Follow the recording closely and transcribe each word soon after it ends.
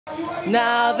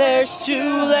Now there's two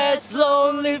less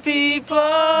lonely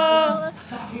people.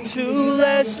 Two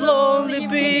less lonely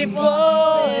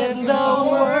people in the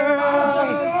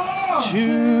world.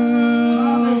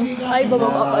 Two. Ay,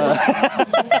 bababa pala.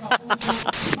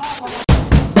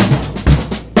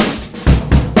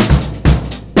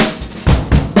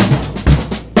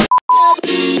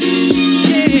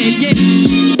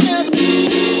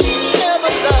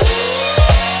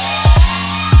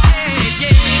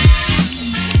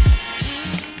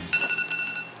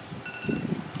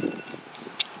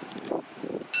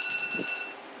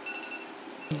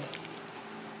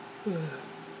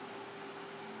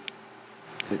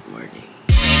 Good morning.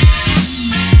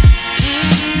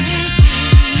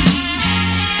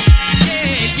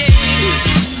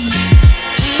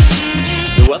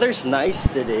 The weather's nice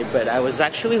today, but I was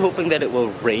actually hoping that it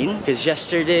will rain because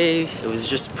yesterday it was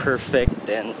just perfect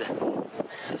and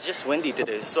it's just windy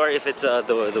today. Sorry if it's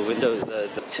the window.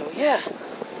 So yeah,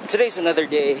 today's another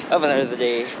day of another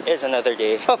day is another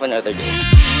day of another day.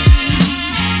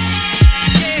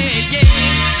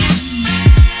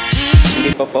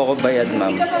 Hindi pa po ako bayad,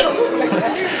 ma'am.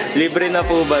 Libre na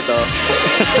po ba to?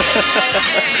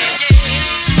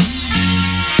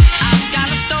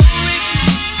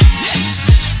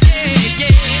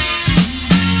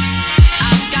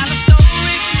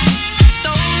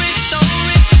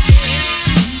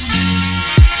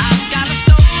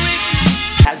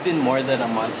 Has been more than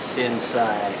a month since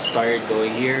I started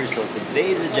going here, so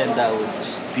today's agenda would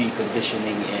just be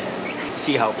conditioning and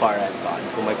see how far I've gone.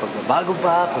 Kung may pagbabago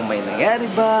ba, kung may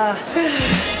nangyari ba.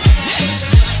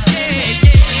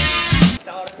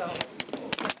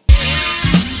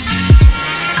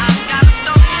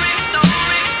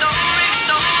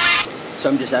 So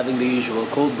I'm just having the usual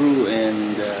cold brew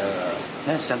and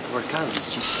it's time to work out. It's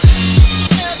just...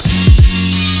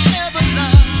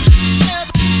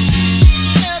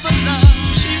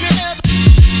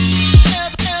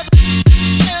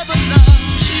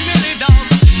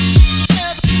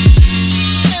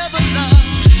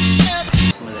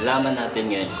 Malalaman natin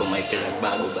ngayon kung may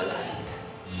pinagbago ba lahat.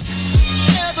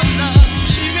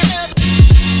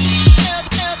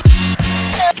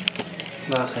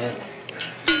 Bakit?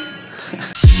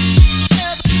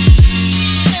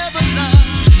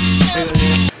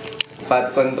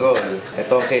 Fat control.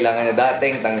 Ito ang kailangan na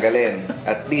dating tanggalin.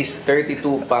 At least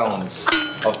 32 pounds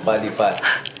of body fat.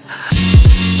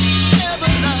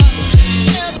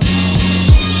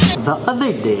 The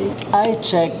other day, I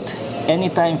checked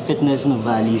Anytime Fitness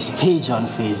Nuvali's page on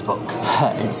Facebook.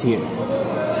 It's here.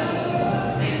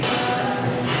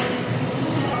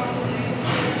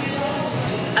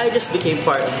 I just became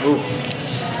part of GOOOD.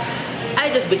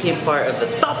 I just became part of the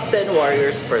top 10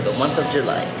 warriors for the month of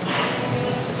July.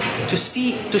 To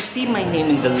see my name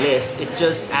in the list, it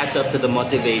just adds up to the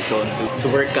motivation to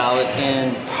work out,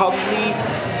 and probably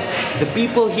the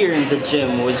people here in the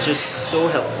gym was just so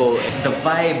helpful. The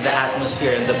vibe, the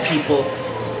atmosphere, and the people,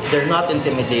 they're not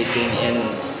intimidating and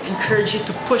encourage you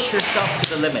to push yourself to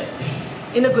the limit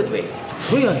in a good way.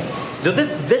 So yun.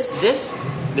 This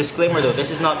disclaimer though,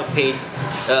 this is not a paid,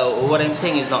 what I'm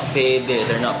saying is not paid,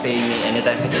 they're not paying me,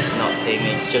 Anytime Fitness is not paying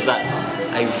me. It's just that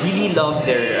I really love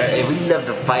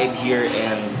the vibe here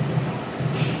and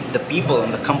the people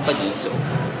and the company, so.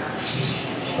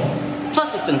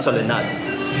 Plus it's in Soledad.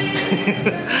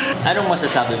 Anong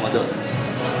masasabi mo doon?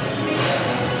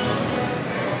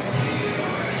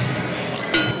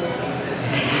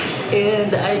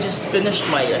 And I just finished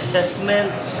my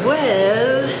assessment.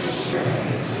 Well,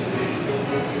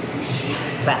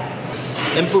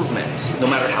 improvements. No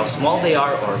matter how small they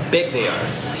are or big they are,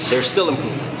 they're still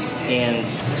improvements. And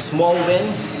small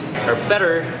wins are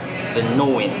better than no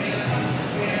wins.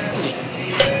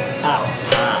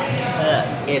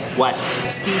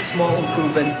 It's these small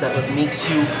improvements that makes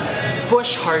you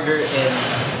push harder and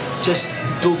just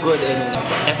do good in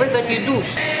effort that you do.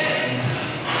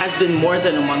 Has been more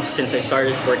than a month since I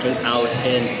started working out,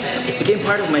 and it became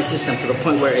part of my system to the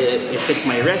point where if it's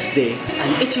my rest day,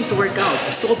 I'm itching to work out.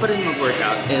 Gusto ko pa rin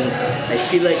mag-workout, and I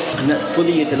feel like I'm not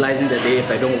fully utilizing the day if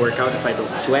I don't work out, if I don't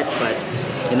sweat, but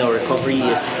you know, recovery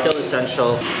is still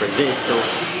essential for this, so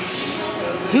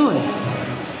yun.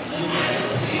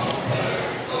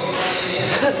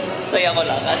 Saya ko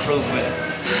lang as progress.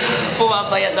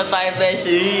 Pumapayat na tayo,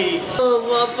 Beshi!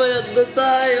 Pumapayat na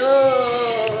tayo!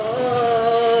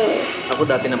 Ako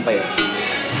dati ng payat.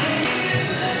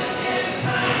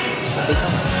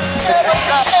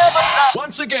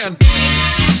 Once again.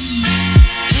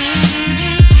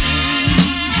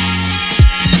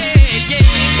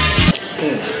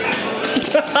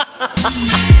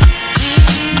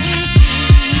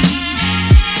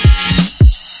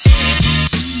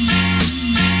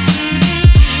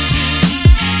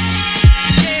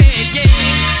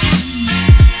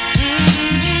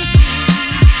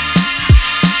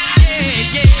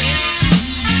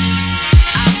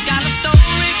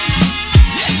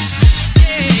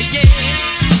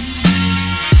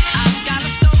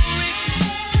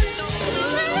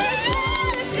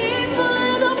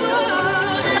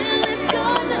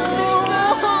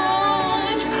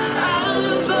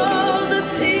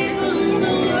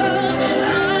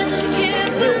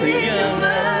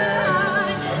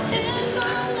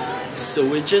 So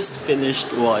we just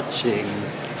finished watching.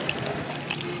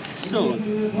 So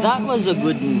that was a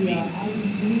good movie.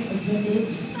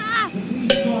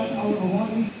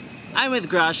 I'm with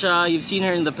Gracia. You've seen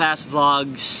her in the past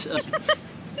vlogs.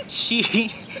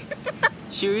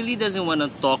 She really doesn't want to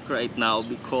talk right now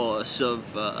because of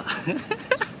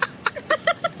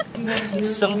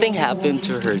something happened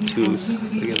to her tooth.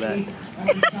 Look at that.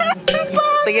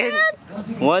 Again.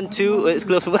 1, 2. It's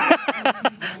close.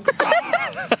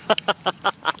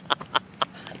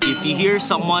 If you hear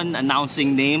someone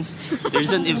announcing names,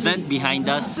 there's an event behind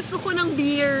us. Gusto ko ng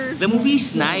beer. The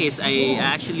movie's nice. I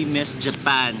actually missed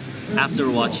Japan after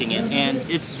watching it, and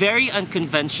it's very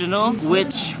unconventional,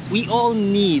 which we all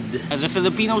need. The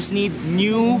Filipinos need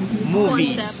new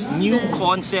movies, new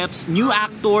concepts, new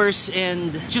actors,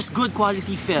 and just good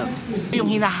quality film. Yung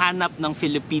hinahanap ng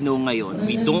Filipino ngayon.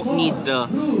 We don't need the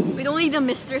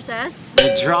mistresses,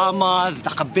 the drama,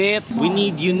 the kabit. We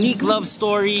need unique love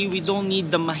story. We don't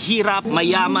need the mahirap,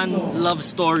 mayaman love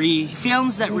story.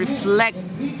 Films that reflect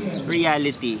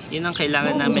reality. Yun ang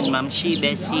kailangan namin, ma'am.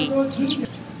 Beshi.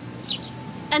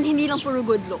 and hindi lang puro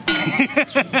good look.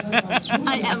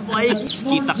 I am white. It's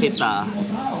kita kita.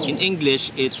 In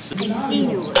English, it's I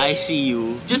see you. I see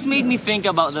you. Just made me think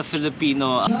about the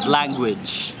Filipino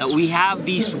language. We have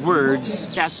these words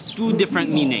that has two different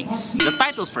meanings. The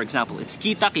title, for example, it's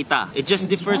kita kita. It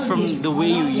just differs from the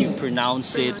way you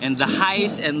pronounce it and the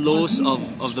highs and lows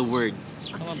of the word.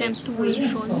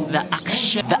 Accentuation. The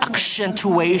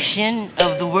accentuation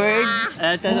of the word.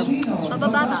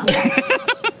 Bababa.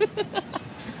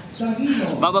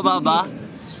 Baba.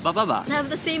 Bababa. Have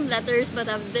the same letters but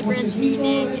have different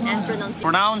meaning and pronunciation.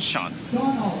 Pronunciation.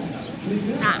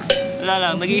 Wala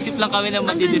lang, nag-iisip lang kami na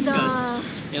madi-discuss.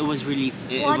 It was really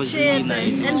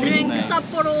nice. And drink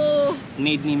Sapporo.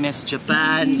 Made me miss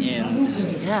Japan, and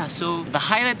yeah, so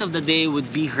the highlight of the day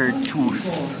would be her tooth.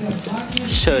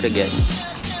 Show it again.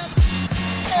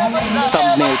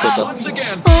 Thumbnail ko to. Once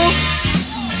again.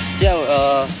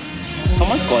 Yeah,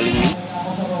 someone calling me.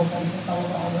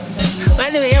 But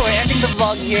anyway, yeah, we're ending the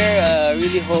vlog here.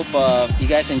 Really hope you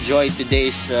guys enjoyed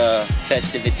today's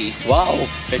festivities. Wow!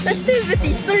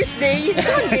 Festivities Thursday,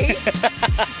 Sunday.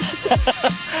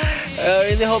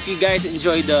 Really hope you guys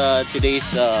enjoyed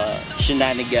today's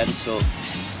shenanigans. So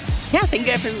yeah, thank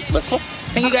you guys for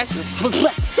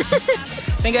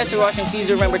watching. Please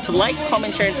remember to like,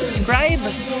 comment, share, and subscribe.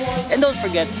 And don't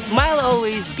forget to smile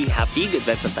always, be happy. Good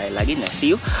vibes tayo lagi. And I'll see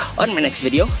you on my next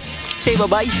video. Say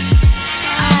bye-bye.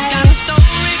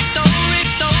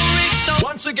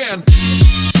 Once again.